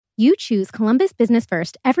You choose Columbus Business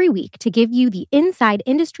First every week to give you the inside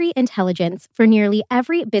industry intelligence for nearly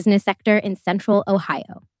every business sector in Central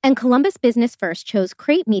Ohio. And Columbus Business First chose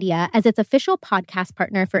Crate Media as its official podcast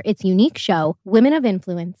partner for its unique show, Women of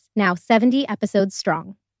Influence, now 70 episodes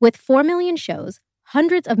strong. With 4 million shows,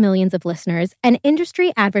 hundreds of millions of listeners, and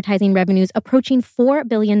industry advertising revenues approaching $4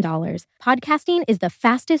 billion, podcasting is the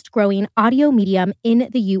fastest growing audio medium in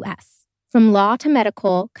the U.S. From law to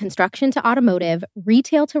medical, construction to automotive,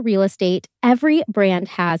 retail to real estate, every brand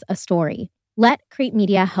has a story. Let Crate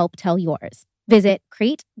Media help tell yours. Visit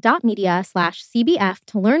crate.media/CBF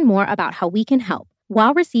to learn more about how we can help,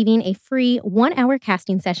 while receiving a free 1-hour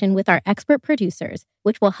casting session with our expert producers,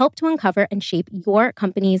 which will help to uncover and shape your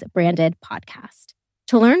company's branded podcast.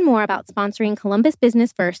 To learn more about sponsoring Columbus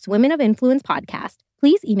Business First's Women of Influence podcast,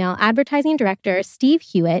 please email Advertising Director Steve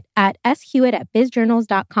Hewitt at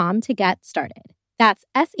shewitt@bizjournals.com to get started. That's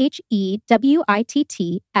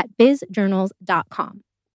SHEWITT at bizjournals.com.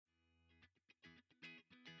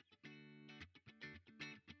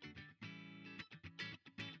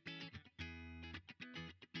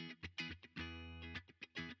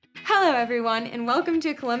 Hello, everyone, and welcome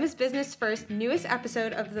to Columbus Business First's newest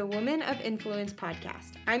episode of the Women of Influence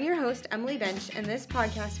podcast. I'm your host, Emily Bench, and this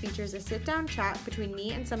podcast features a sit-down chat between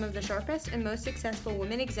me and some of the sharpest and most successful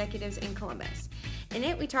women executives in Columbus. In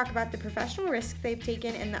it, we talk about the professional risks they've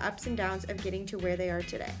taken and the ups and downs of getting to where they are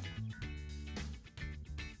today.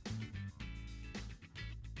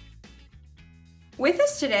 With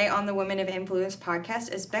us today on the Women of Influence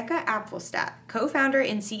podcast is Becca Apfelstadt, co-founder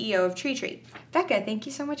and CEO of TreeTree. Becca, thank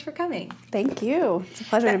you so much for coming. Thank you. It's a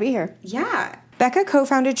pleasure to be here. Yeah. Becca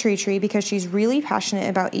co-founded TreeTree because she's really passionate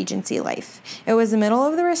about agency life. It was the middle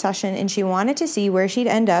of the recession, and she wanted to see where she'd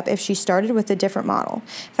end up if she started with a different model.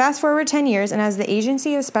 Fast forward 10 years, and as the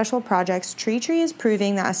agency of special projects, TreeTree is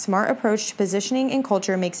proving that a smart approach to positioning and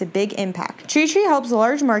culture makes a big impact. TreeTree helps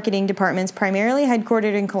large marketing departments, primarily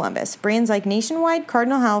headquartered in Columbus, brands like Nationwide,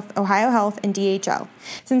 Cardinal Health, Ohio Health, and DHL.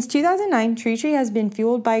 Since 2009, TreeTree has been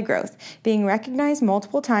fueled by growth, being recognized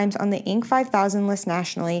multiple times on the Inc. 5000 list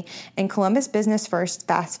nationally and Columbus Business First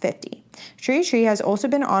Fast 50. TreeTree has also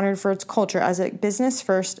been honored for its culture as a Business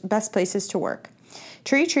First Best Places to Work.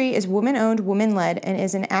 TreeTree is woman-owned, woman-led, and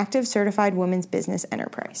is an active certified women's business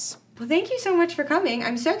enterprise. Well, thank you so much for coming.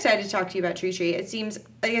 I'm so excited to talk to you about TreeTree. It seems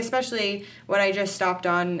like, especially what I just stopped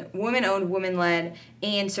on, woman-owned, woman-led,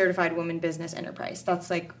 and certified woman business enterprise. That's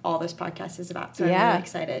like all this podcast is about. So I'm really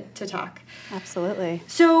excited to talk. Absolutely.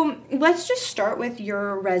 So let's just start with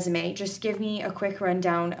your resume. Just give me a quick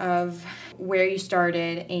rundown of where you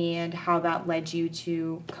started and how that led you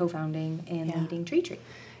to co-founding and leading TreeTree.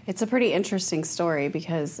 It's a pretty interesting story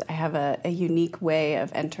because I have a unique way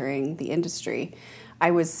of entering the industry. I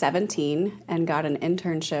was 17 and got an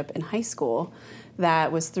internship in high school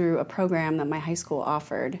that was through a program that my high school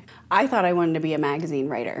offered. I thought I wanted to be a magazine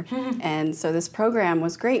writer. And so this program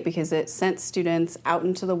was great because it sent students out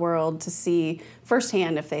into the world to see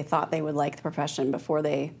firsthand if they thought they would like the profession before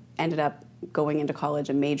they ended up going into college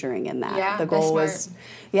and majoring in that. Yeah, the goal was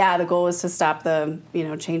to stop the,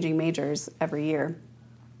 changing majors every year.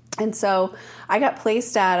 And so I got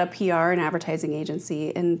placed at a PR and advertising agency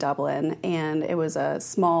in Dublin, and it was a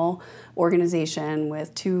small organization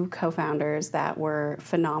with 2 co-founders that were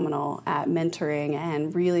phenomenal at mentoring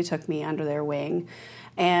and really took me under their wing.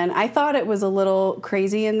 And I thought it was a little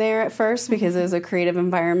crazy in there at first because it was a creative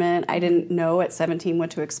environment. I didn't know at 17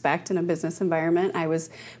 what to expect in a business environment. I was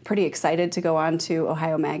pretty excited to go on to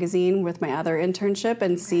Ohio Magazine with my other internship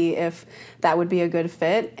and see if that would be a good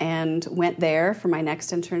fit, and went there for my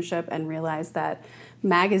next internship and realized that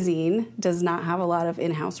magazine does not have a lot of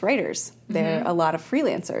in-house writers. There are a lot of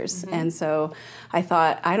freelancers. And so I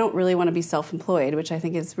thought, I don't really want to be self-employed, which I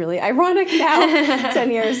think is really ironic now, 10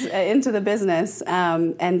 years into the business.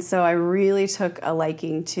 And so I really took a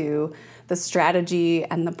liking to the strategy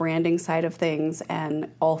and the branding side of things and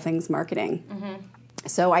all things marketing.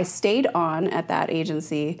 So I stayed on at that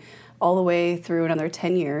agency all the way through another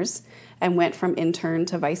 10 years and went from intern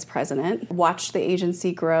to vice president, watched the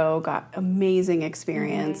agency grow, got amazing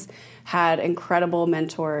experience, had incredible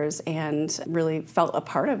mentors, and really felt a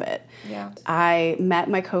part of it. Yeah. I met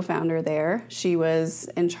my co-founder there. She was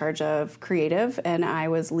in charge of creative, and I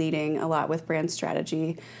was leading a lot with brand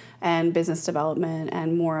strategy and business development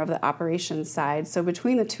and more of the operations side. So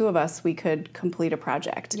between the two of us, we could complete a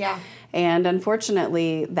project. Yeah. And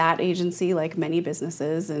unfortunately, that agency, like many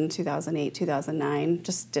businesses in 2008, 2009,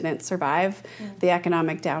 just didn't survive the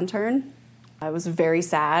economic downturn. It was very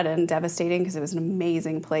sad and devastating because it was an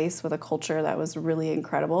amazing place with a culture that was really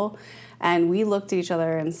incredible. And we looked at each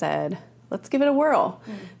other and said, let's give it a whirl.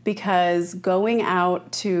 Because going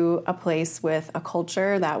out to a place with a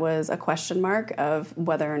culture that was a question mark of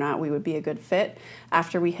whether or not we would be a good fit,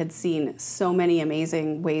 after we had seen so many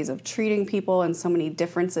amazing ways of treating people and so many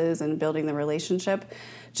differences in building the relationship,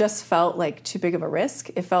 just felt like too big of a risk.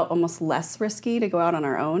 It felt almost less risky to go out on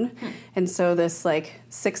our own. And so this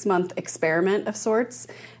 6-month experiment of sorts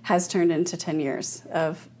has turned into 10 years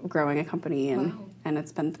of growing a company, and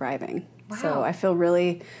it's been thriving. Wow. So I feel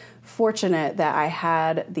really fortunate that I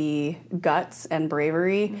had the guts and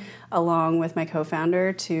bravery along with my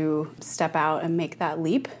co-founder to step out and make that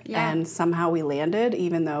leap. And somehow we landed,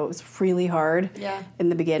 even though it was really hard in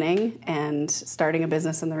the beginning, and starting a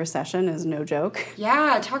business in the recession is no joke.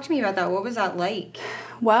 Yeah, talk to me about that. What was that like?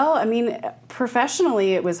 Well, I mean,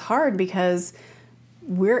 professionally it was hard because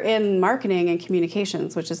we're in marketing and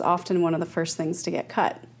communications, which is often one of the first things to get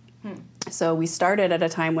cut. So we started at a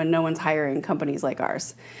time when no one's hiring companies like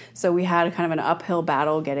ours. So we had kind of an uphill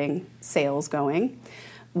battle getting sales going.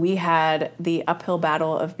 We had the uphill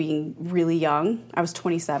battle of being really young. I was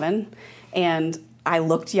 27, and I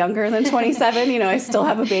looked younger than 27. I still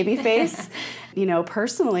have a baby face.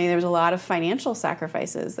 Personally, there was a lot of financial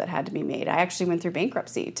sacrifices that had to be made. I actually went through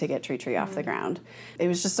bankruptcy to get TreeTree off the ground. It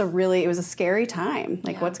was just it was a scary time.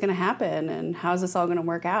 What's going to happen and how's this all going to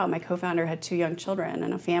work out? My co-founder had 2 young children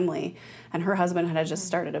and a family, and her husband had just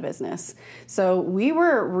started a business. So we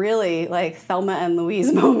were really like Thelma and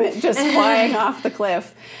Louise moment, just flying off the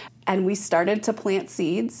cliff. And we started to plant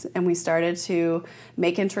seeds, and we started to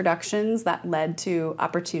make introductions that led to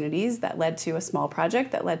opportunities, that led to a small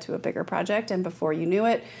project, that led to a bigger project. And before you knew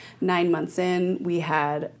it, 9 months in, we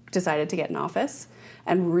had decided to get an office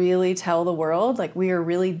and really tell the world, we are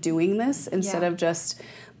really doing this instead of just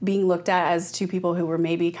being looked at as 2 people who were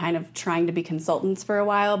maybe kind of trying to be consultants for a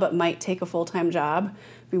while but might take a full-time job.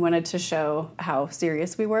 We wanted to show how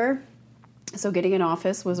serious we were. So getting an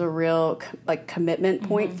office was a real commitment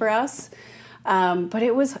point for us. But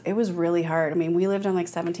it was really hard. I mean, we lived on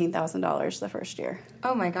 $17,000 the first year.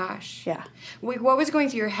 Oh my gosh. Yeah. What was going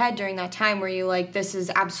through your head during that time? Were you like, this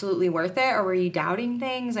is absolutely worth it? Or were you doubting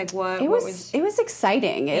things? It was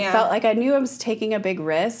exciting. It felt like I knew I was taking a big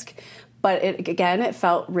risk. But it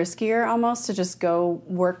felt riskier almost to just go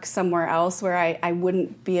work somewhere else where I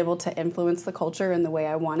wouldn't be able to influence the culture in the way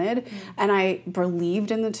I wanted. And I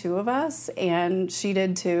believed in the 2 of us, and she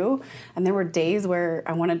did too. And there were days where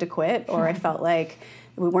I wanted to quit, or I felt like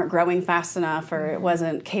we weren't growing fast enough, or it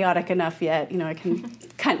wasn't chaotic enough yet. I can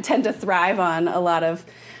tend to thrive on a lot of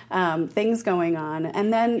things going on.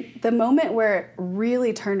 And then the moment where it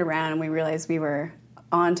really turned around and we realized we were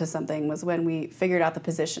onto something was when we figured out the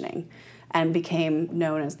positioning and became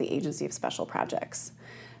known as the Agency of Special Projects.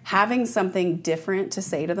 Having something different to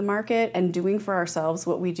say to the market and doing for ourselves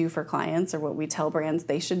what we do for clients or what we tell brands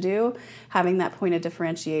they should do, having that point of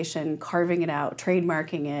differentiation, carving it out,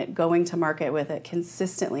 trademarking it, going to market with it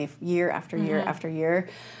consistently year after year after year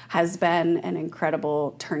has been an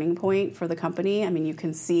incredible turning point for the company. I mean, you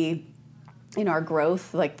can see in our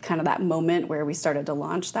growth, kind of that moment where we started to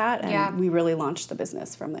launch that, and we really launched the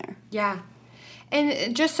business from there. Yeah.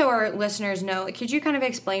 And just so our listeners know, could you kind of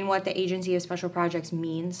explain what the Agency of Special Projects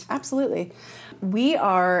means? Absolutely. We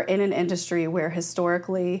are in an industry where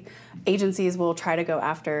historically agencies will try to go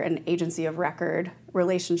after an agency of record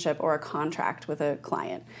relationship or a contract with a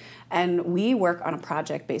client. And we work on a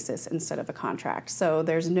project basis instead of a contract. So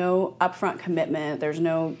there's no upfront commitment. There's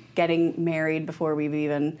no getting married before we've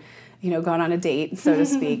even gone on a date, so to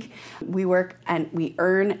speak. We work and we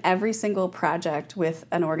earn every single project with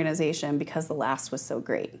an organization because the last was so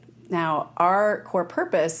great. Now, our core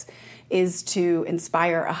purpose is to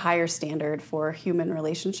inspire a higher standard for human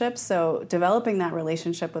relationships. So developing that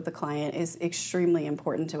relationship with the client is extremely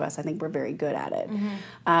important to us. I think we're very good at it.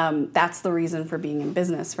 That's the reason for being in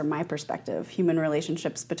business from my perspective. Human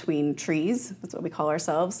relationships between trees, that's what we call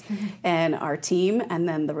ourselves, and our team, and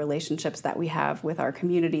then the relationships that we have with our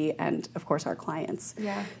community and, of course, our clients.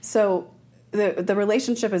 Yeah. So the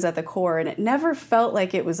relationship is at the core, and it never felt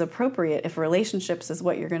like it was appropriate, if relationships is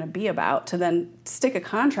what you're going to be about, to then stick a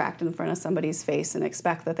contract in front of somebody's face and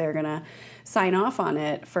expect that they're going to sign off on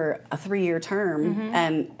it for a 3-year term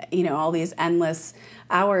and all these endless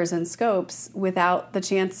hours and scopes without the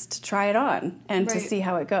chance to try it on and to see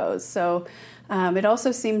how it goes. So it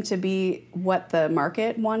also seemed to be what the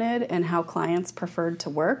market wanted and how clients preferred to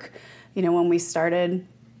work. When we started,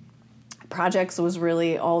 projects was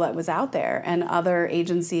really all that was out there, and other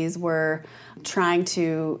agencies were trying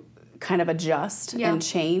to kind of adjust and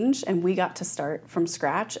change, and we got to start from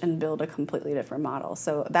scratch and build a completely different model.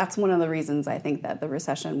 So that's one of the reasons I think that the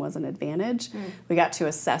recession was an advantage. We got to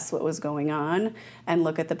assess what was going on and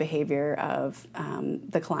look at the behavior of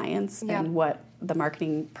the clients and what the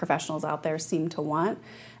marketing professionals out there seem to want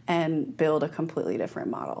and build a completely different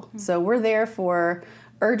model. So we're there for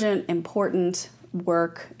urgent, important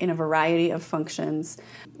work in a variety of functions.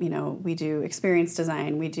 You know, we do experience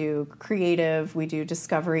design, we do creative, we do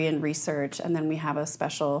discovery and research, and then we have a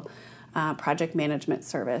special project management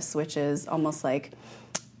service, which is almost like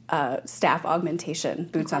staff augmentation,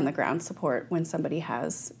 boots on the ground support when somebody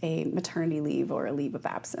has a maternity leave or a leave of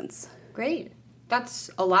absence. Great. That's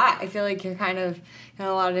a lot. I feel like you're kind of got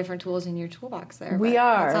a lot of different tools in your toolbox there. We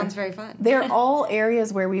are. That sounds very fun. They're all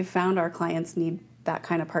areas where we've found our clients need that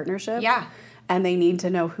kind of partnership. Yeah. And they need to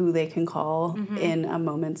know who they can call in a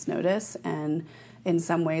moment's notice. And in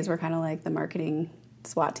some ways, we're kind of like the marketing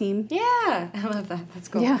SWAT team. Yeah, I love that. That's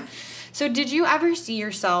cool. Yeah. So did you ever see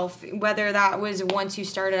yourself, whether that was once you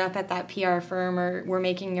started up at that PR firm or were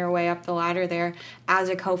making your way up the ladder there, as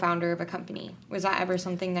a co-founder of a company? Was that ever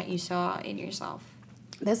something that you saw in yourself?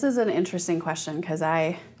 This is an interesting question because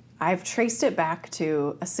I've traced it back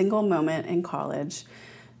to a single moment in college.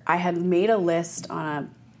 I had made a list on a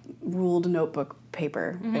ruled notebook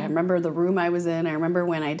paper. I remember the room I was in. I remember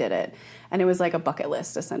when I did it. And it was like a bucket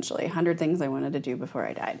list, essentially, 100 things I wanted to do before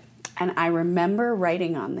I died. And I remember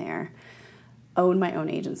writing on there, own my own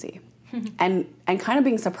agency. and kind of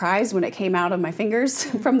being surprised when it came out of my fingers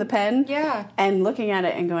from the pen. Yeah. And looking at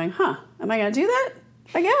it and going, am I going to do that?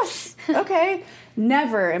 I guess. Okay.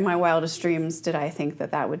 Never in my wildest dreams did I think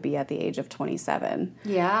that that would be at the age of 27.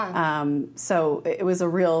 Yeah. So it was a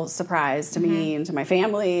real surprise to me and to my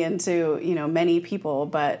family and to, many people,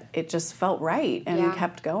 but it just felt right and we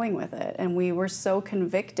kept going with it. And we were so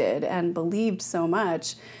convicted and believed so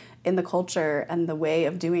much in the culture and the way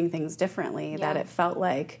of doing things differently that it felt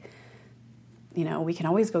like, we can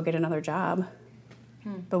always go get another job.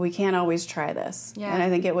 But we can't always try this. Yeah. And I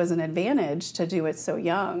think it was an advantage to do it so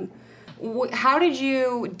young. How did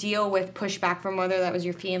you deal with pushback from whether that was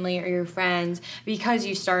your family or your friends because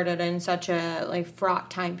you started in such a fraught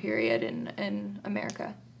time period in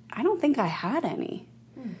America? I don't think I had any.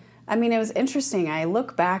 I mean, it was interesting. I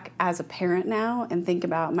look back as a parent now and think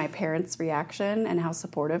about my parents' reaction and how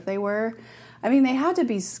supportive they were. I mean, they had to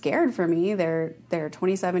be scared for me. Their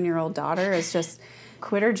 27-year-old daughter is just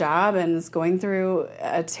quit her job and is going through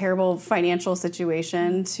a terrible financial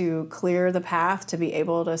situation to clear the path to be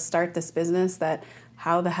able to start this business that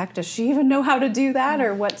how the heck does she even know how to do that,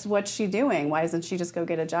 or what's she doing? Why doesn't she just go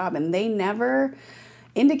get a job? And they never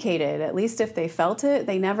indicated, at least if they felt it,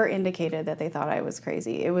 they never indicated that they thought I was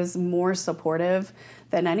crazy. It was more supportive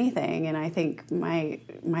than anything, and I think my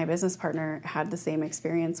business partner had the same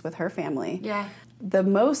experience with her family. Yeah. The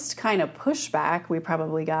most kind of pushback we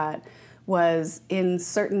probably got was in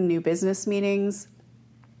certain new business meetings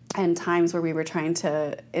and times where we were trying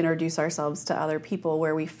to introduce ourselves to other people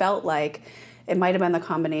where we felt like it might have been the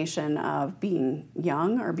combination of being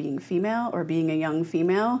young or being female or being a young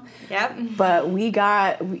female. Yep. But we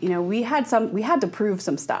got, we had to prove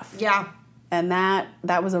some stuff. Yeah. And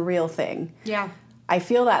that was a real thing. Yeah. I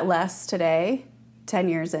feel that less today, 10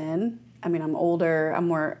 years in. I mean, I'm older, I'm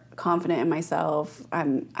more confident in myself.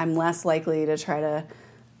 I'm less likely to try to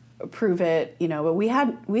prove it, but we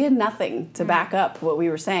had nothing to back up what we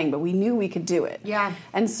were saying, but we knew we could do it. Yeah.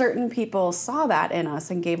 And certain people saw that in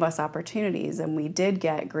us and gave us opportunities, and we did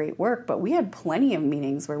get great work, but we had plenty of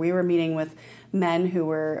meetings where we were meeting with men who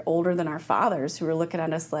were older than our fathers who were looking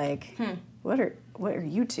at us like, what are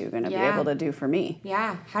you two going to be able to do for me?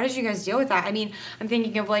 Yeah. How did you guys deal with that? I mean, I'm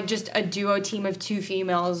thinking of just a duo team of two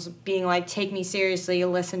females being like, take me seriously,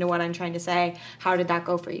 listen to what I'm trying to say. How did that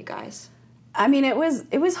go for you guys? I mean, it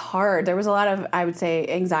was hard. There was a lot of, I would say,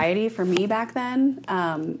 anxiety for me back then.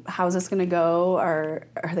 How's this going to go? Are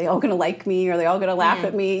they all going to like me? Are they all going to laugh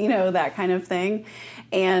at me? That kind of thing.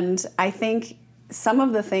 And I think some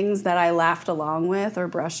of the things that I laughed along with or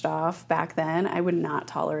brushed off back then, I would not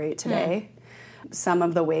tolerate today. Some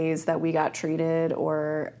of the ways that we got treated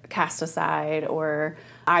or cast aside or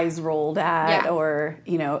eyes rolled at or,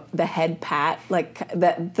 the head pat, like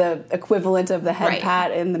the equivalent of the head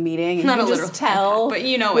pat in the meeting. And not you a just tell pat,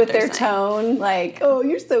 but with their saying. tone, like, oh,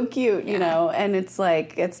 you're so cute, and it's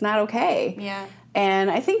like, it's not okay. Yeah.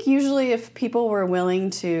 And I think usually if people were willing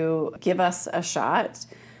to give us a shot,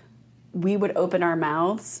 we would open our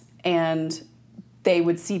mouths and they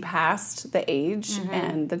would see past the age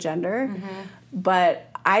and the gender. But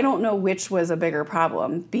I don't know which was a bigger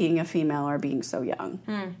problem, being a female or being so young.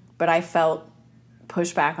 But I felt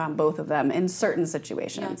pushback on both of them in certain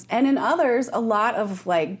situations. And in others, a lot of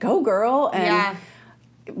like, go girl, and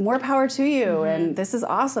more power to you, and this is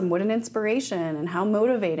awesome, what an inspiration, and how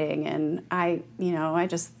motivating, and I'm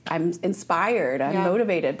inspired, I'm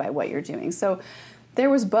motivated by what you're doing. So there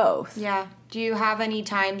was both. Yeah. Do you have any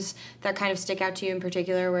times that kind of stick out to you in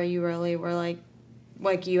particular where you really were like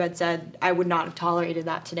you had said, I would not have tolerated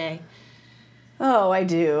that today? Oh, I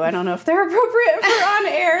do. I don't know if they're appropriate for on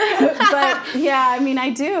air, but yeah, I mean, I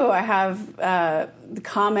do. I have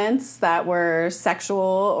comments that were sexual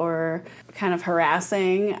or kind of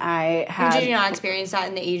harassing. Did you not experience that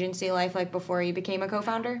in the agency life, like before you became a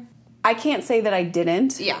co-founder? I can't say that I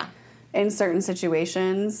didn't. Yeah. In certain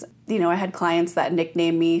situations, I had clients that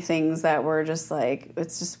nicknamed me things that were just like,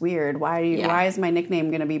 it's just weird. Why is my nickname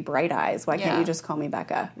going to be Bright Eyes? Why can't you just call me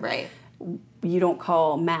Becca? Right. You don't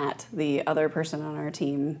call Matt, the other person on our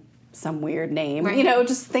team, some weird name. Right.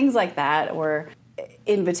 Just things like that, or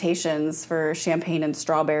invitations for champagne and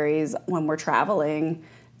strawberries when we're traveling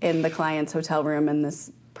in the client's hotel room and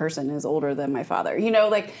this person is older than my father.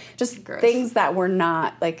 Like just Gross. Things that were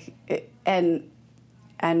not like, and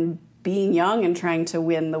being young and trying to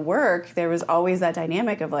win the work, there was always that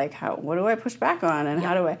dynamic of like, what do I push back on, and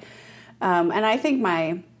how do I, and I think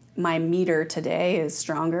my meter today is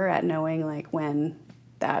stronger at knowing like when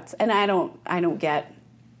that's, and I don't get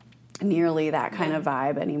nearly that kind of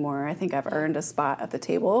vibe anymore. I think I've earned a spot at the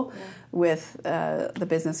table with the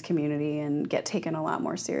business community and get taken a lot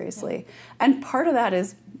more seriously. And part of that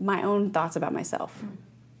is my own thoughts about myself.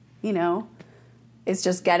 It's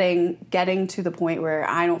just getting to the point where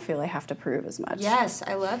I don't feel I have to prove as much. Yes,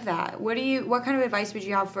 I love that. What kind of advice would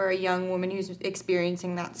you have for a young woman who's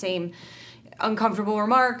experiencing that same uncomfortable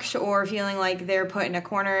remarks or feeling like they're put in a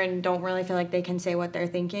corner and don't really feel like they can say what they're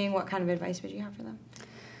thinking? What kind of advice would you have for them?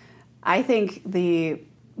 I think the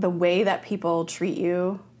way that people treat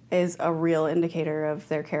you is a real indicator of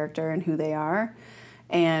their character and who they are.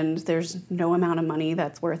 And there's no amount of money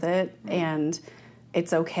that's worth it. And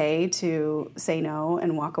it's okay to say no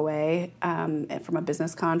and walk away from a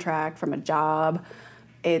business contract, from a job.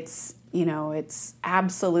 It's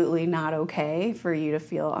absolutely not okay for you to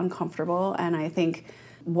feel uncomfortable. And I think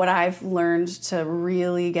what I've learned to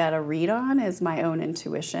really get a read on is my own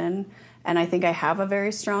intuition. And I think I have a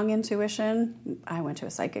very strong intuition. I went to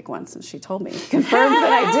a psychic once and she told me, confirmed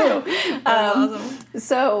that I do. Awesome.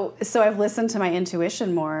 So I've listened to my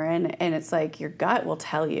intuition more, and it's like your gut will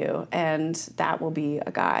tell you, and that will be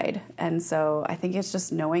a guide. And so I think it's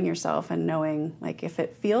just knowing yourself and knowing, like, if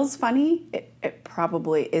it feels funny, it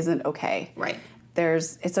probably isn't okay. Right.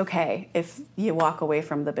 It's okay if you walk away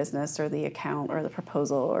from the business or the account or the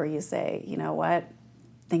proposal, or you say, you know what,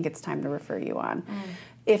 I think it's time to refer you on.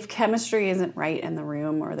 If chemistry isn't right in the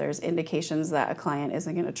room, or there's indications that a client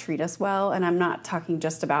isn't going to treat us well, and I'm not talking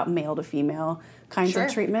just about male to female kinds of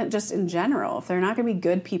treatment, just in general, if they're not going to be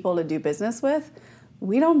good people to do business with,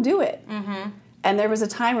 we don't do it. And there was a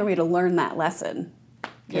time where we had to learn that lesson.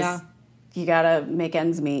 Yeah. You got to make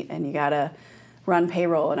ends meet, and you got to run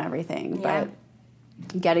payroll and everything. Yeah.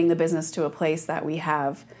 But getting the business to a place that we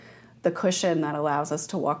have the cushion that allows us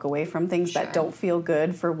to walk away from things that don't feel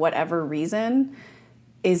good for whatever reason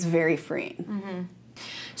is very freeing.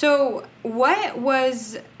 So what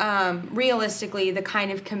was realistically the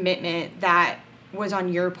kind of commitment that was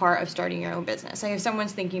on your part of starting your own business? Like if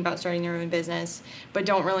someone's thinking about starting their own business but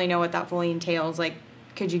don't really know what that fully entails, like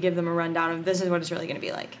could you give them a rundown of this is what it's really going to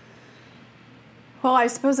be like? Well, I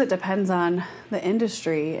suppose it depends on the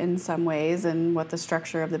industry in some ways and what the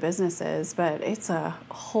structure of the business is, but it's a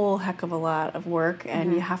whole heck of a lot of work,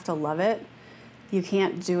 and you have to love it. You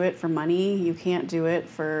can't do it for money. You can't do it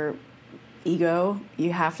for ego.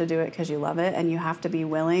 You have to do it because you love it, and you have to be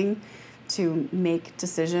willing to make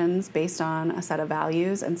decisions based on a set of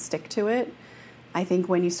values and stick to it. I think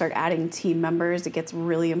when you start adding team members, it gets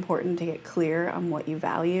really important to get clear on what you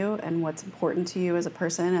value and what's important to you as a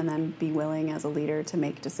person, and then be willing as a leader to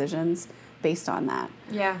make decisions based on that.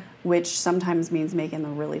 Yeah. Which sometimes means making the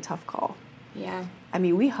really tough call. Yeah. I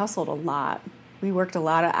mean, we hustled a lot. We worked a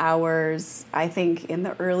lot of hours. I think in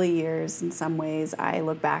the early years, in some ways, I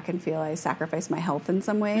look back and feel I sacrificed my health in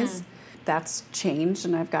some ways. That's changed,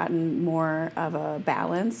 and I've gotten more of a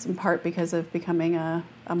balance, in part because of becoming a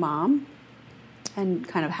mom and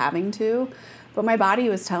kind of having to. But my body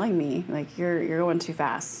was telling me, like, you're going too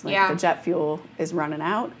fast. Like, the jet fuel is running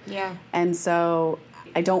out. Yeah. And so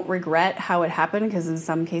I don't regret how it happened, because in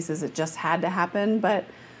some cases it just had to happen, but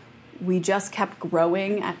we just kept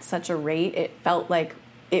growing at such a rate. It felt like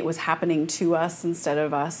it was happening to us instead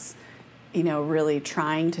of us, really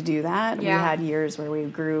trying to do that. Yeah. We had years where we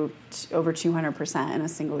grew over 200% in a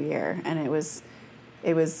single year, and it was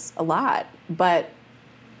It was a lot, but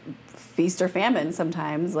feast or famine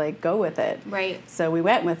sometimes, like, go with it. Right. So we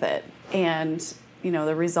went with it. And, you know,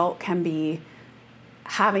 the result can be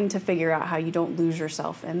having to figure out how you don't lose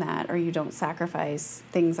yourself in that, or you don't sacrifice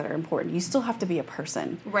things that are important. You still have to be a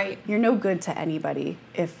person. Right. You're no good to anybody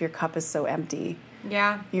if your cup is so empty.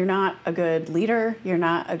 Yeah. You're not a good leader. You're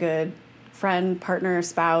not a good friend, partner,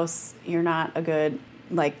 spouse. You're not a good,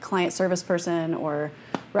 like, client service person or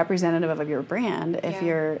representative of your brand if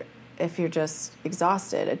you're just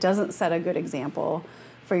exhausted. It doesn't set a good example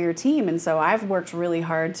for your team. And so I've worked really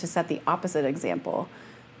hard to set the opposite example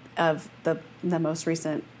of the most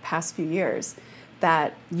recent past few years,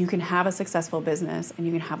 that you can have a successful business and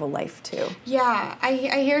you can have a life too. Yeah, I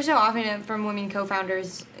hear so often from women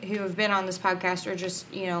co-founders who have been on this podcast, or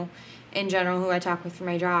just, you know, in general, who I talk with for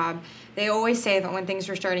my job. They always say that when things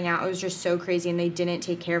were starting out, it was just so crazy and they didn't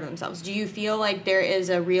take care of themselves. Do you feel like there is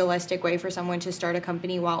a realistic way for someone to start a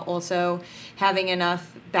company while also having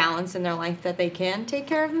enough balance in their life that they can take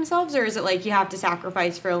care of themselves? Or is it like you have to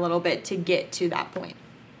sacrifice for a little bit to get to that point?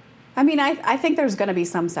 I mean, I think there's going to be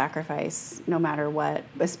some sacrifice no matter what,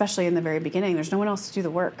 especially in the very beginning. There's no one else to do the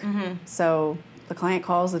work. Mm-hmm. So the client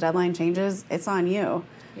calls, the deadline changes, it's on you.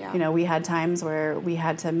 Yeah. You know, we had times where we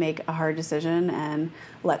had to make a hard decision and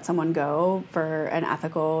let someone go for an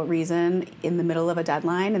ethical reason in the middle of a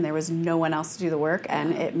deadline, and there was no one else to do the work,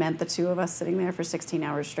 and it meant the two of us sitting there for 16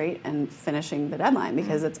 hours straight and finishing the deadline,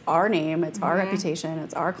 because it's our name, it's our reputation,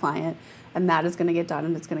 it's our client, and that is going to get done,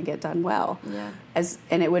 and it's going to get done well. Yeah.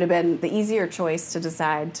 And it would have been the easier choice to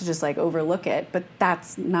decide to just, like, overlook it, but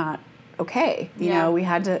that's not okay. You know, we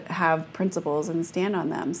had to have principles and stand on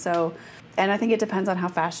them. So, and I think it depends on how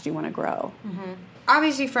fast you want to grow. Mm-hmm.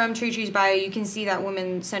 Obviously, from Tree Tree's bio, you can see that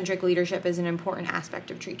women-centric leadership is an important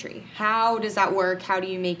aspect of Tree Tree. How does that work? How do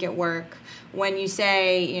you make it work? When you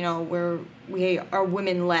say, you know, we are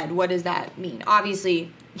women-led, what does that mean?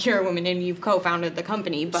 Obviously, you're a woman and you've co-founded the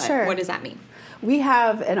company, but What does that mean? We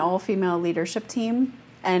have an all-female leadership team,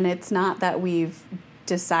 and it's not that we've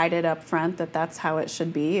decided up front that that's how it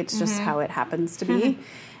should be. It's just how it happens to be.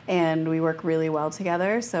 And we work really well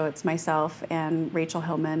together. So it's myself and Rachel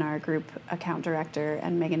Hillman, our group account director,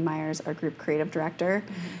 and Megan Myers, our group creative director.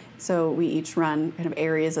 So we each run kind of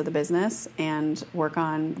areas of the business and work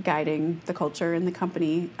on guiding the culture and the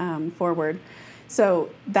company forward. So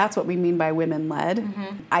that's what we mean by women-led.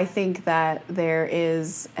 I think that there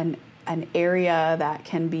is an area that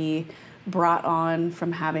can be brought on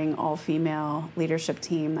from having all-female leadership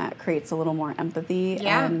team that creates a little more empathy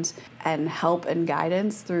and help and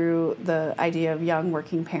guidance through the idea of young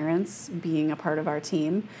working parents being a part of our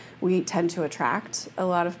team. We tend to attract a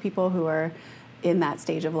lot of people who are in that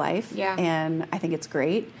stage of life, and I think it's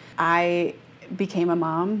great. I became a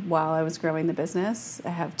mom while I was growing the business. I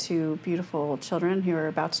have two beautiful children who are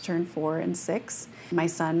about to turn 4 and 6. My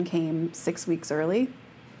son came 6 weeks early.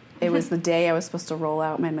 It was the day I was supposed to roll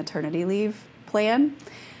out my maternity leave plan.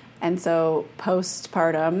 And so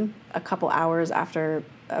postpartum, a couple hours after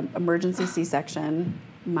emergency C-section,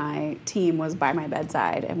 my team was by my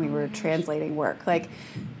bedside and we were translating work. Like,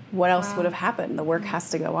 what else would have happened? The work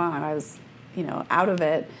has to go on. I was, you know, out of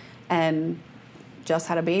it and just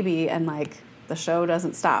had a baby, and, like, the show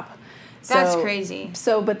doesn't stop. That's crazy.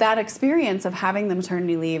 So, but that experience of having the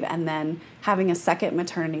maternity leave and then having a second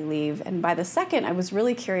maternity leave, and by the second, I was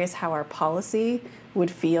really curious how our policy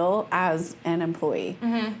would feel as an employee.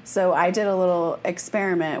 So I did a little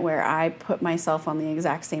experiment where I put myself on the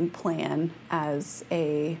exact same plan as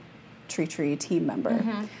a Tree Tree team member.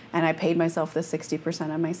 And I paid myself the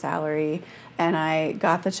 60% of my salary, and I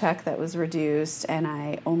got the check that was reduced, and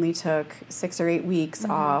I only took 6 or 8 weeks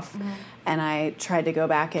off, and I tried to go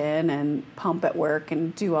back in and pump at work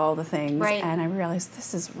and do all the things, and I realized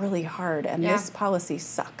this is really hard, and this policy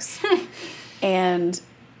sucks. And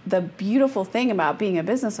the beautiful thing about being a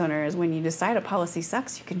business owner is when you decide a policy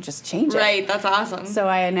sucks, you can just change it. Right, that's awesome. So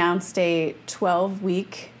I announced a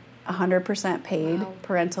 12-week 100% paid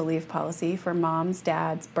parental leave policy for moms,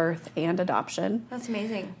 dads, birth, and adoption. That's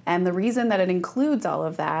amazing. And the reason that it includes all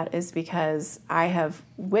of that is because I have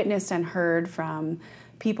witnessed and heard from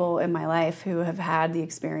people in my life who have had the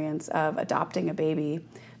experience of adopting a baby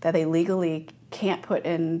that they legally can't put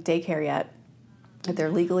in daycare yet, that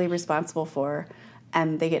they're legally responsible for,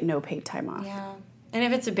 and they get no paid time off. Yeah. And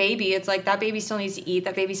if it's a baby, it's like that baby still needs to eat.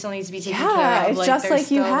 That baby still needs to be taken care of. Yeah, it's just like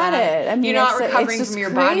you had it. I mean, you're not recovering from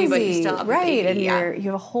your body, but you still have a baby. And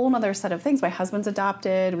you have a whole other set of things. My husband's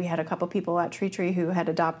adopted. We had a couple people at Tree Tree who had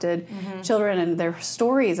adopted children, and their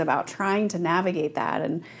stories about trying to navigate that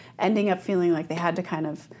and ending up feeling like they had to kind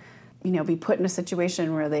of, you know, be put in a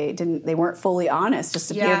situation where they weren't fully honest, just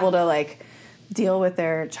to be able to, like, deal with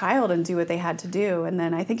their child and do what they had to do. And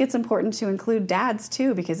then I think it's important to include dads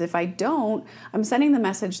too, because if I don't, I'm sending the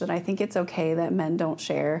message that I think it's okay that men don't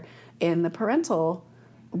share in the parental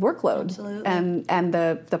workload. Absolutely. and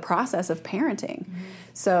the process of parenting.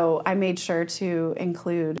 So I made sure to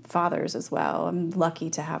include fathers as well. I'm lucky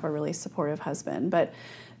to have a really supportive husband. But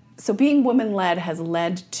so being woman-led has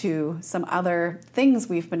led to some other things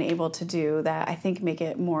we've been able to do that I think make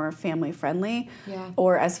it more family-friendly,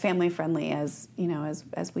 or as family-friendly as,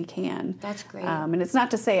 as we can. That's great. And it's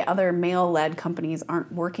not to say other male-led companies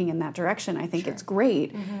aren't working in that direction. I think it's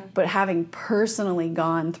great. But having personally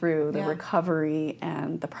gone through the recovery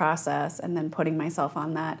and the process and then putting myself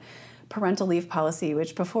on that parental leave policy,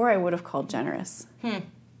 which before I would have called generous,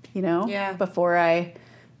 before I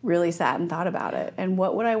really sat and thought about it. And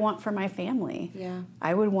what would I want for my family? Yeah.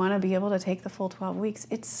 I would want to be able to take the full 12 weeks.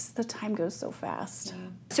 The time goes so fast. Yeah.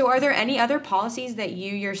 So are there any other policies that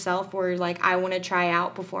you yourself were like, I want to try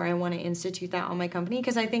out before I want to institute that on my company?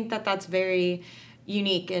 Because I think that that's very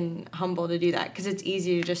unique and humble to do that, because it's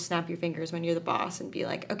easy to just snap your fingers when you're the boss and be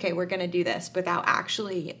like, okay, we're going to do this, without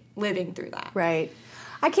actually living through that. Right.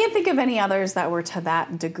 I can't think of any others that were to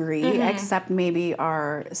that degree, except maybe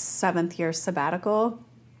our 7th year sabbatical.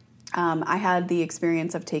 I had the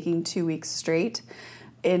experience of taking 2 weeks straight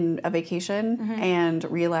in a vacation and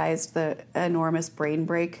realized the enormous brain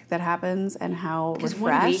break that happens and how refreshed.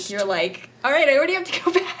 1 week you're like, all right, I already have to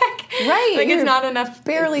go back. Right. Like it's not enough.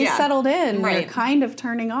 Barely settled in. Right. You're kind of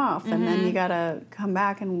turning off, and then you got to come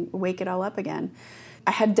back and wake it all up again.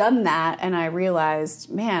 I had done that, and I realized,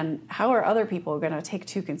 man, how are other people going to take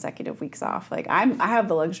 2 consecutive weeks off? Like I have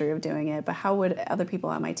the luxury of doing it, but how would other people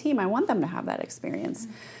on my team? I want them to have that experience.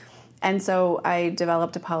 And so I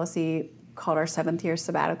developed a policy called our 7th year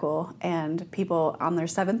sabbatical, and people on their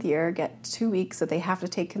 7th year get 2 weeks that they have to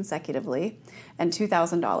take consecutively and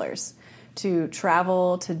 $2,000 to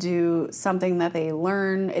travel, to do something that they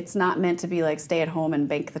learn. It's not meant to be like stay at home and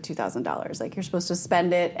bank the $2,000. Like you're supposed to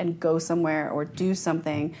spend it and go somewhere or do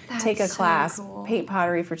something, take a class, paint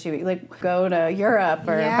pottery for 2 weeks, like go to Europe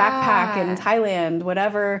or backpack in Thailand,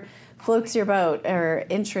 whatever floats your boat or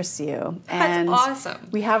interests you. And that's awesome.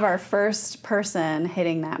 We have our first person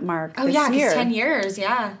hitting that mark this year. year. 10 years,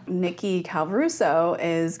 Nikki Calvaruso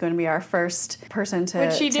is going to be our first person to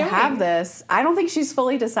doing? have this. I don't think she's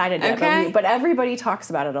fully decided yet, but everybody talks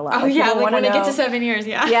about it a lot. Oh, yeah, like when it gets to 7 years,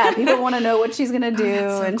 Yeah, people want to know what she's going to do,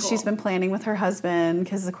 so and cool. she's been planning with her husband,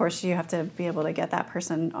 because, of course, you have to be able to get that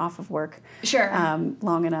person off of work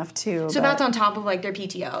long enough, too. So that's on top of, like, their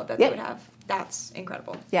PTO that they would have. That's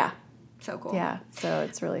incredible. Yeah. So cool. Yeah, so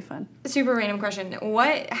it's really fun. Super random question.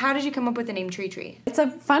 How did you come up with the name Tree Tree? It's a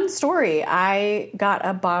fun story. I got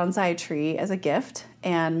a bonsai tree as a gift,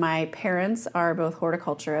 and my parents are both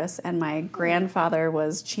horticulturists, and my grandfather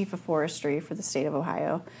was chief of forestry for the state of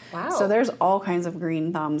Ohio. Wow. So there's all kinds of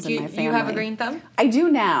green thumbs in my family. Do you have a green thumb? I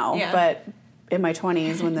do now, but in my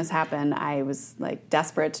 20s when this happened, I was like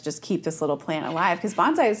desperate to just keep this little plant alive, because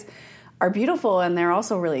bonsais are beautiful and they're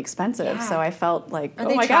also really expensive. Yeah. So I felt like, are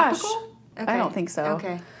they tropical? Gosh. Okay. I don't think so.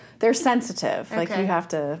 Okay. They're sensitive. Like you have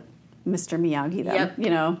to Mr. Miyagi them.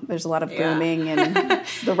 Yep. There's a lot of grooming and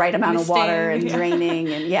the right amount of water and draining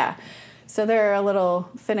and So they're a little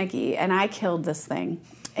finicky, and I killed this thing.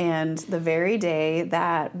 And the very day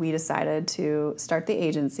that we decided to start the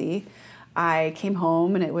agency, I came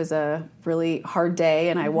home and it was a really hard day,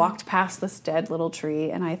 and I walked past this dead little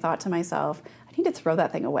tree, and I thought to myself, I need to throw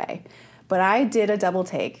that thing away. But I did a double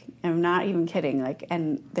take. I'm not even kidding.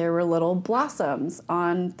 And there were little blossoms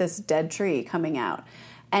on this dead tree coming out.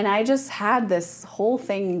 And I just had this whole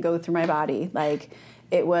thing go through my body. Like,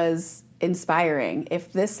 it was inspiring.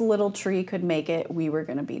 If this little tree could make it, we were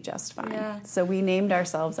going to be just fine. Yeah. So we named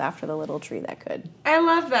ourselves after the little tree that could. I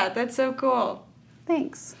love that. That's so cool.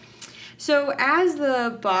 Thanks. So as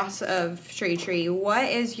the boss of Tree Tree, what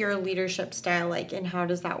is your leadership style like, and how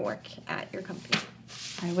does that work at your company?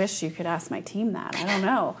 I wish you could ask my team that. I don't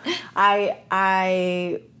know.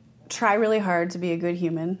 I try really hard to be a good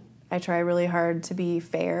human. I try really hard to be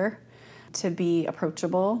fair, to be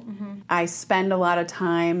approachable. I spend a lot of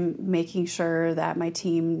time making sure that my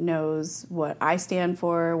team knows what I stand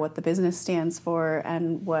for, what the business stands for,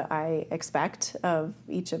 and what I expect of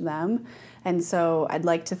each of them. And so I'd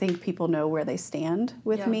like to think people know where they stand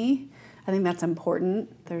with me. I think that's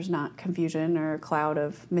important. There's not confusion or a cloud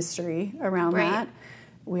of mystery around that.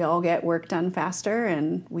 We all get work done faster,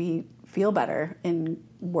 and we feel better in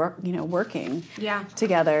working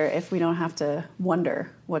together if we don't have to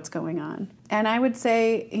wonder what's going on. And I would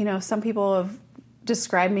say, some people have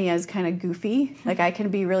described me as kind of goofy. Like, I can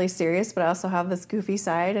be really serious, but I also have this goofy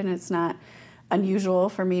side, and it's not unusual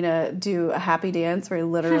for me to do a happy dance where I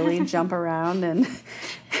literally jump around and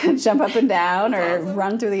jump up and down or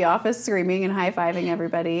run through the office screaming and high-fiving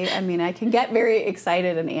everybody. I mean, I can get very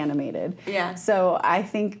excited and animated. Yeah. So I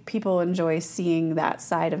think people enjoy seeing that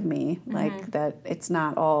side of me, like that it's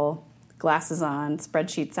not all glasses on,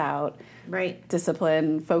 spreadsheets out, Right.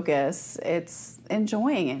 discipline, focus. It's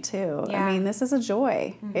enjoying it too. Yeah. I mean, this is a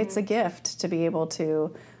joy. It's a gift to be able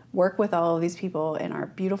to work with all of these people in our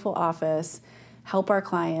beautiful office, help our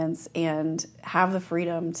clients, and have the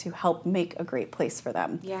freedom to help make a great place for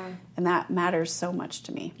them. Yeah. And that matters so much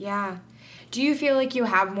to me. Yeah. Do you feel like you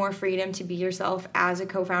have more freedom to be yourself as a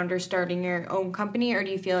co-founder starting your own company, or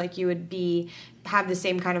do you feel like you would have the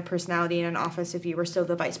same kind of personality in an office if you were still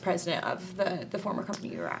the vice president of the former company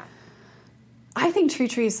you were at? I think Tree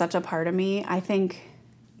Tree is such a part of me. I think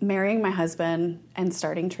marrying my husband and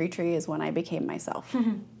starting Tree Tree is when I became myself.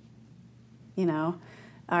 You know,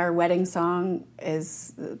 our wedding song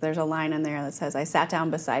there's a line in there that says, I sat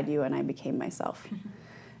down beside you and I became myself.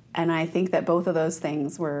 And I think that both of those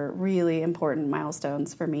things were really important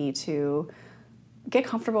milestones for me to get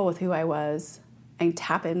comfortable with who I was and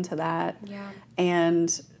tap into that. Yeah.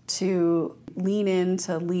 And to lean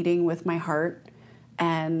into leading with my heart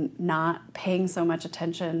and not paying so much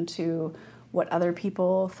attention to what other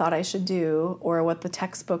people thought I should do or what the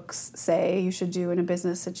textbooks say you should do in a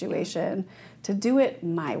business situation, to do it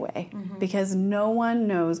my way. Because no one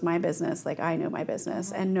knows my business like I know my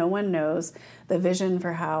business, and no one knows the vision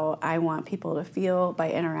for how I want people to feel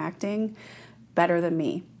by interacting better than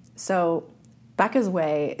me. So Becca's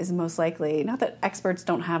way is most likely, not that experts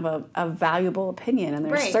don't have a valuable opinion, and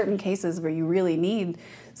there's Right. certain cases where you really need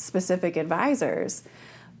specific advisors,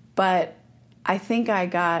 but I think I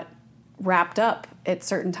got wrapped up at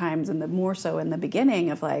certain times, and more so in the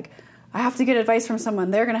beginning of like, I have to get advice from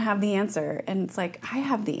someone, they're going to have the answer. And it's like, I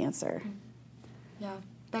have the answer. Yeah,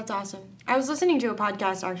 that's awesome. I was listening to a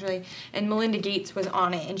podcast actually, and Melinda Gates was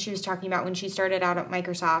on it, and she was talking about when she started out at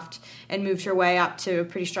Microsoft and moved her way up to a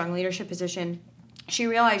pretty strong leadership position. She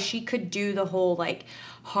realized she could do the whole like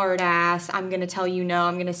hard ass, I'm going to tell you no,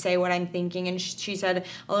 I'm going to say what I'm thinking. And she said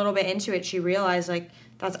a little bit into it, she realized like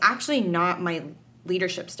that's actually not my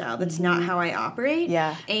leadership style. That's not how I operate.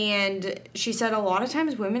 Yeah. And she said a lot of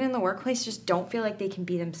times women in the workplace just don't feel like they can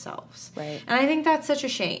be themselves. Right. And I think that's such a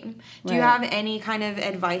shame. Do you Right. have any kind of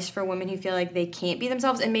advice for women who feel like they can't be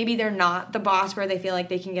themselves, and maybe they're not the boss where they feel like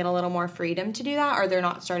they can get a little more freedom to do that, or they're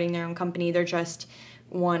not starting their own company, they're just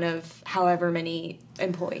one of however many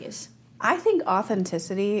employees? I think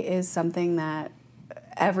authenticity is something that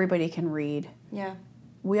everybody can read. Yeah.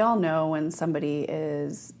 We all know when somebody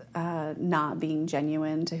is not being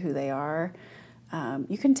genuine to who they are.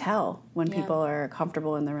 You can tell when people are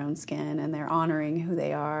comfortable in their own skin and they're honoring who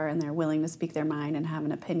they are and they're willing to speak their mind and have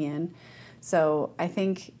an opinion. So I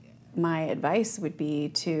think my advice would be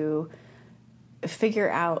to figure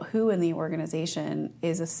out who in the organization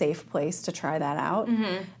is a safe place to try that out,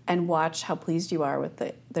 and watch how pleased you are with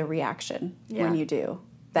the reaction when you do.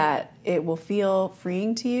 That it will feel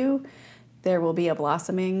freeing to you. There will be a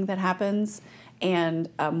blossoming that happens and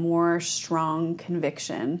a more strong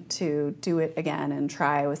conviction to do it again and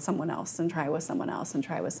try with someone else and try with someone else and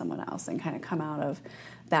try with someone else and kind of come out of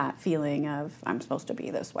that feeling of I'm supposed to be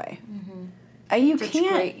this way. You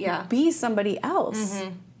can't be somebody else.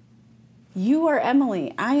 You are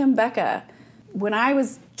Emily. I am Becca. When I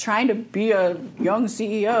was trying to be a young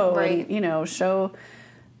CEO and, show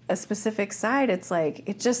a specific side, it's like,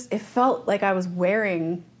 it felt like I was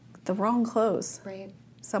wearing the wrong clothes. Right.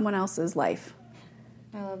 Someone else's life.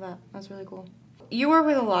 I love that. That's really cool. You work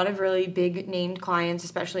with a lot of really big named clients,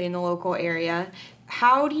 especially in the local area.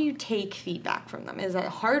 How do you take feedback from them? Is that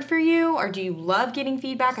hard for you, or do you love getting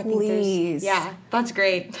feedback? Please. Yeah, that's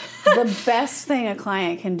great. The best thing a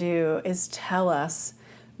client can do is tell us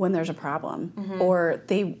when there's a problem or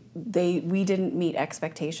we didn't meet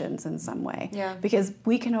expectations in some way. Yeah. Because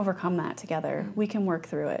we can overcome that together. We can work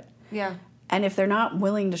through it. Yeah. And if they're not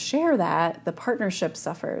willing to share that, the partnership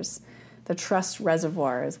suffers. The trust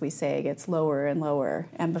reservoir, as we say, gets lower and lower.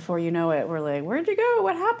 And before you know it, we're like, where'd you go?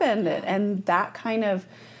 What happened? And that kind of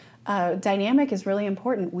dynamic is really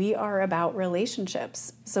important. We are about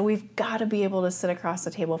relationships. So we've got to be able to sit across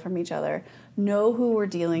the table from each other, know who we're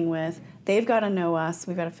dealing with. They've got to know us.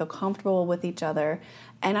 We've got to feel comfortable with each other.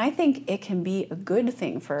 And I think it can be a good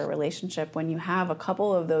thing for a relationship when you have a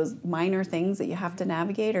couple of those minor things that you have to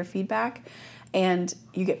navigate or feedback, and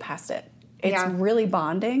you get past it. It's really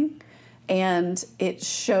bonding, and it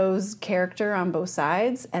shows character on both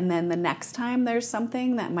sides. And then the next time there's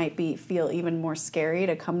something that might feel even more scary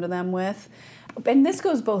to come to them with, and this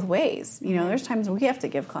goes both ways. You know, there's times we have to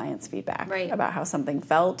give clients feedback about how something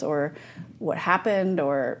felt or what happened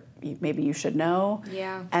or maybe you should know.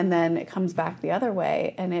 Yeah. And then it comes back the other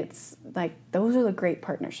way. And it's like, those are the great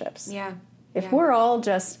partnerships. Yeah. If we're all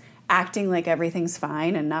just acting like everything's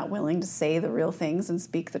fine and not willing to say the real things and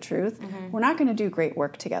speak the truth, we're not going to do great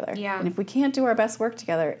work together. Yeah. And if we can't do our best work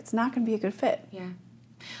together, it's not going to be a good fit. Yeah.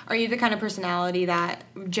 Are you the kind of personality that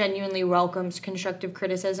genuinely welcomes constructive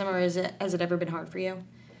criticism, or has it ever been hard for you?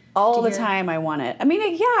 All the time I want it. I mean,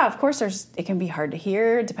 yeah, of course it can be hard to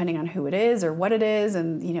hear depending on who it is or what it is.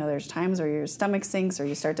 And, you know, there's times where your stomach sinks or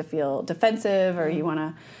you start to feel defensive or you want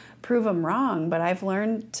to prove them wrong. But I've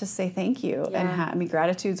learned to say thank you. Yeah. And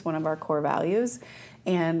gratitude's one of our core values.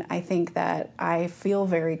 And I think that I feel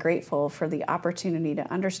very grateful for the opportunity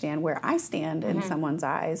to understand where I stand in someone's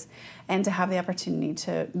eyes and to have the opportunity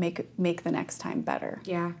to make the next time better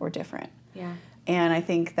or different. Yeah. And I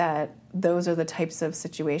think that those are the types of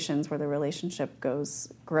situations where the relationship grows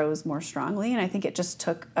more strongly. And I think it just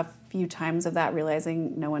took a few times of that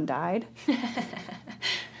realizing no one died.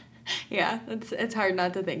 Yeah, it's hard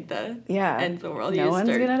not to think the end of the world. No one's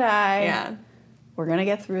going to die. Yeah. We're going to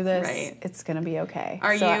get through this. Right. It's going to be okay.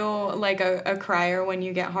 Are you like a crier when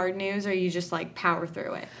you get hard news, or you just like power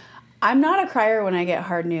through it? I'm not a crier when I get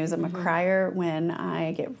hard news. I'm a crier when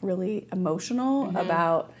I get really emotional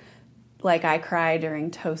about, like I cry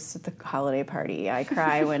during toasts at the holiday party. I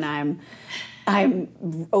cry when I'm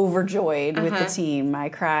overjoyed with the team. I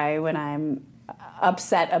cry when I'm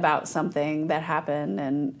upset about something that happened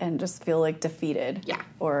and just feel like defeated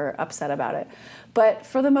or upset about it. But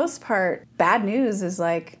for the most part, bad news is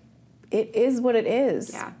like, it is what it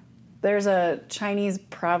is. Yeah. There's a Chinese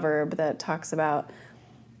proverb that talks about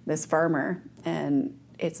this farmer, and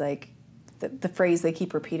it's like the phrase they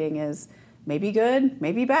keep repeating is, maybe good,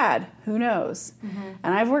 maybe bad, who knows?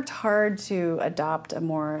 And I've worked hard to adopt a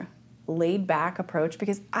more laid-back approach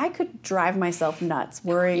because I could drive myself nuts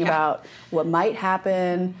worrying about what might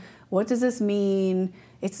happen, what does this mean,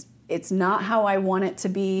 it's not how I want it to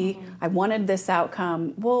be, I wanted this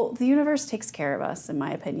outcome. Well, the universe takes care of us, in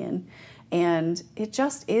my opinion. And it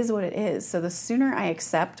just is what it is. So the sooner I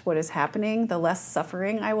accept what is happening, the less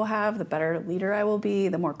suffering I will have, the better leader I will be,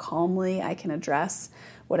 the more calmly I can address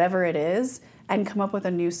whatever it is and come up with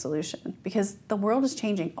a new solution. Because the world is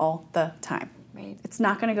changing all the time. Right. It's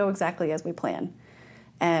not going to go exactly as we plan.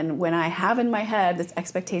 And when I have in my head this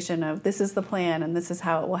expectation of this is the plan and this is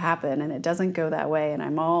how it will happen and it doesn't go that way and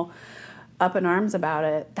I'm all up in arms about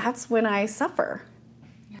it, that's when I suffer.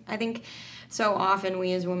 I think so often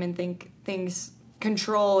we as women think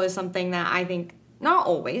control is something that I think, not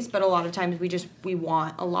always, but a lot of times we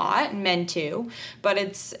want a lot, and men too, but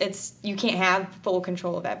it's you can't have full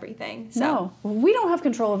control of everything. So. No, we don't have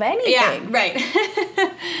control of anything. Yeah, right.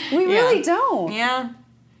 We really don't. Yeah.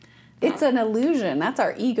 It's an illusion. That's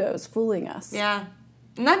our egos fooling us. Yeah.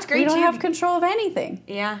 And that's great too. We don't have control of anything.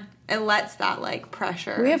 Yeah. It lets that like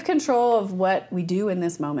pressure. We have control of what we do in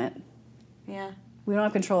this moment. Yeah. We don't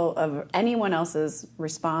have control of anyone else's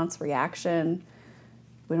response, reaction.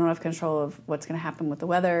 We don't have control of what's going to happen with the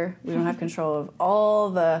weather. We don't have control of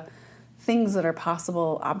all the things that are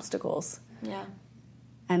possible obstacles. Yeah.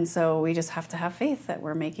 And so we just have to have faith that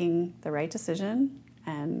we're making the right decision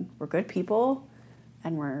and we're good people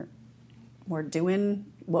and we're doing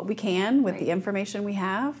what we can with the information we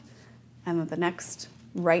have and that the next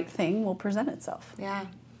right thing will present itself. Yeah.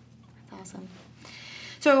 That's awesome.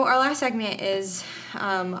 So our last segment is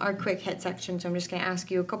our quick hit section. So I'm just going to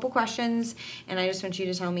ask you a couple questions, and I just want you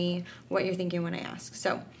to tell me what you're thinking when I ask.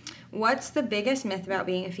 So what's the biggest myth about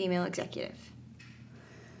being a female executive?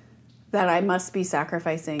 That I must be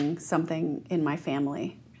sacrificing something in my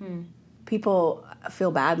family. People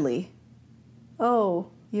feel badly.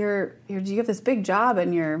 Oh, you have this big job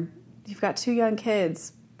and you've got 2 young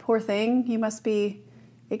kids. Poor thing, you must be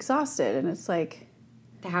exhausted. And it's like,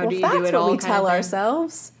 how do you that's do it what all we tell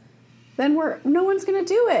ourselves, then no one's going to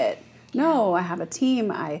do it. Yeah. No, I have a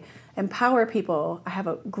team. I empower people. I have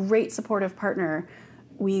a great supportive partner.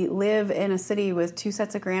 We live in a city with 2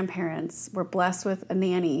 sets of grandparents. We're blessed with a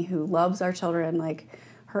nanny who loves our children like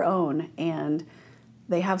her own. And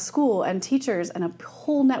they have school and teachers and a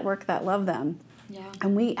whole network that love them. Yeah.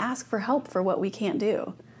 And we ask for help for what we can't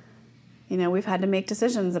do. You know, we've had to make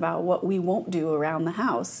decisions about what we won't do around the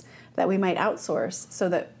house that we might outsource so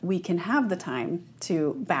that we can have the time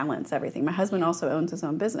to balance everything. My husband also owns his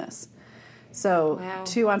own business. So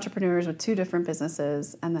 2 entrepreneurs with 2 different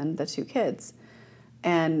businesses and then the 2 kids.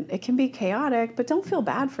 And it can be chaotic, but don't feel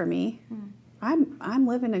bad for me. I'm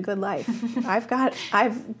living a good life. I've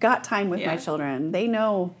got time with my children. They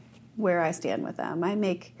know where I stand with them. I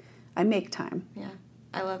make I make time. Yeah,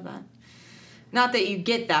 I love that. Not that you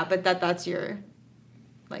get that, but that's your,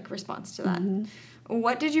 like, response to that. Mm-hmm.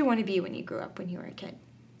 What did you want to be when you grew up, when you were a kid?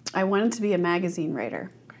 I wanted to be a magazine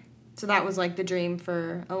writer. So that was, like, the dream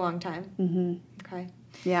for a long time? Mm-hmm. Okay.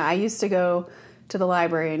 Yeah, I used to go to the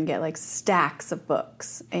library and get, like, stacks of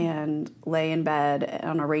books and lay in bed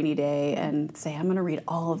on a rainy day and say, I'm going to read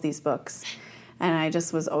all of these books. And I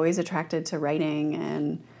just was always attracted to writing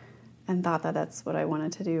and thought that that's what I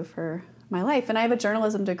wanted to do for my life. And I have a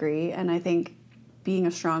journalism degree, and I think being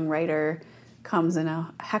a strong writer comes in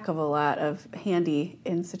a heck of a lot of handy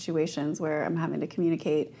in situations where I'm having to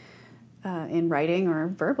communicate in writing or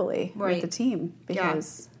verbally with the team,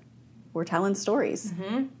 because we're telling stories.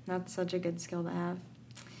 Mm-hmm. That's such a good skill to have.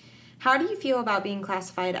 How do you feel about being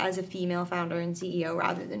classified as a female founder and CEO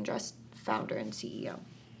rather than just founder and CEO?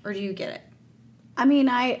 Or do you get it? I mean,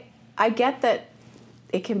 I get that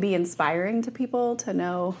it can be inspiring to people to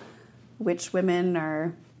know which women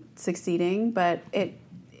are succeeding, but it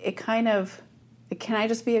kind of, can I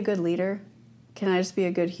just be a good leader? Can I just be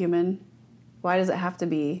a good human? Why does it have to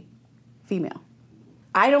be female?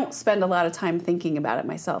 I don't spend a lot of time thinking about it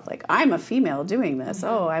myself. Like, I'm a female doing this.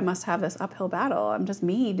 Mm-hmm. Oh, I must have this uphill battle. I'm just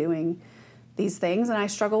me doing these things, and I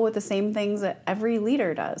struggle with the same things that every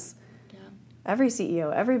leader does. Yeah. Every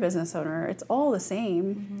CEO, every business owner, it's all the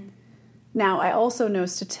same. Mm-hmm. Now, I also know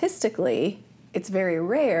statistically it's very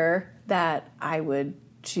rare that I would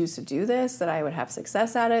choose to do this, that I would have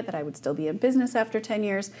success at it, that I would still be in business after 10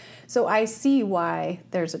 years. So I see why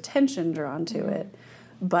there's attention drawn to it,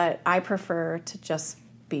 but I prefer to just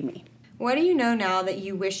be me. What do you know now that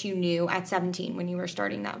you wish you knew at 17 when you were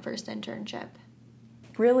starting that first internship?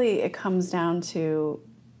 Really, it comes down to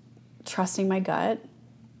trusting my gut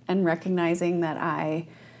and recognizing that I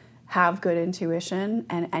have good intuition,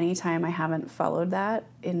 and anytime I haven't followed that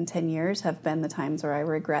in 10 years have been the times where I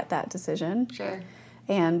regret that decision. Sure.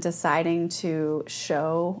 And deciding to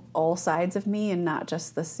show all sides of me and not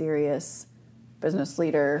just the serious business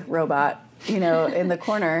leader robot, in the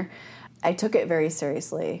corner. I took it very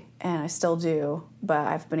seriously, and I still do, but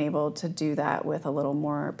I've been able to do that with a little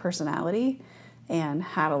more personality and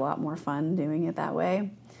had a lot more fun doing it that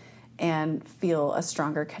way, and feel a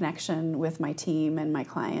stronger connection with my team and my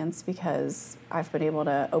clients because I've been able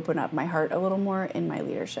to open up my heart a little more in my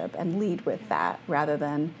leadership and lead with that rather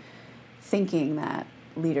than thinking that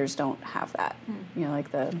leaders don't have that.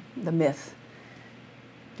 Like the myth.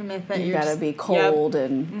 The myth that you got to be cold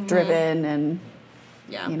and driven and,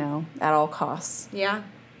 at all costs. Yeah.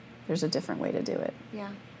 There's a different way to do it. Yeah.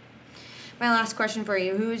 My last question for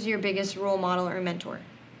you, who is your biggest role model or mentor?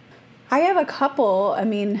 I have a couple. I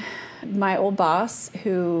mean, my old boss,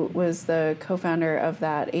 who was the co-founder of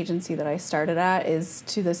that agency that I started at, is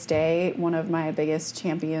to this day one of my biggest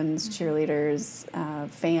champions, cheerleaders,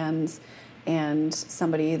 fans, and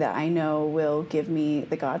somebody that I know will give me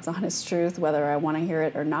the God's honest truth, whether I want to hear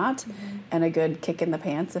it or not, and a good kick in the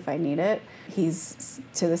pants if I need it. He's,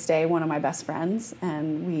 to this day, one of my best friends,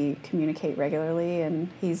 and we communicate regularly, and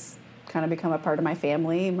he's kind of become a part of my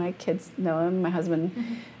family. My kids know him, my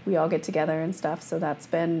husband, we all get together and stuff, so that's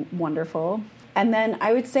been wonderful. And then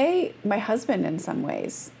I would say my husband in some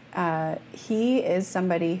ways. He is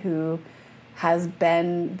somebody who has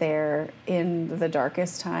been there in the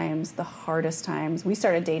darkest times, the hardest times. We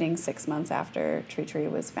started dating 6 months after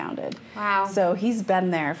TreeTree was founded. Wow. So he's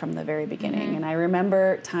been there from the very beginning. And I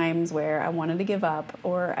remember times where I wanted to give up,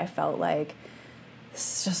 or I felt like,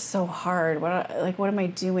 this is just so hard. What am I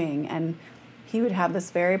doing? And he would have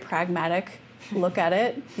this very pragmatic look at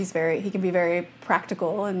it. He can be very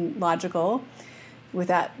practical and logical. With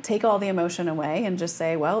that, take all the emotion away and just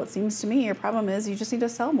say, well, it seems to me your problem is you just need to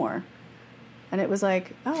sell more. And it was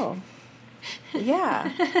like, oh, yeah.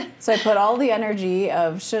 So I put all the energy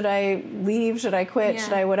of should I leave, should I quit,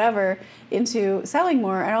 should I whatever, into selling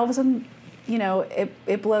more. And all of a sudden,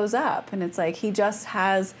 it blows up. And it's like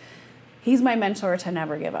he's my mentor to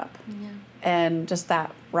never give up. Yeah. And just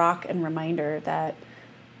that rock and reminder that,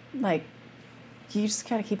 like, you just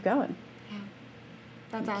got to keep going. Yeah.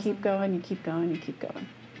 That's awesome. Keep going, you keep going, you keep going.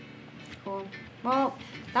 Cool. Well,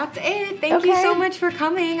 that's it. Thank you so much for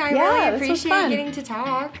coming. I really appreciate getting to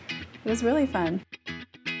talk. It was really fun.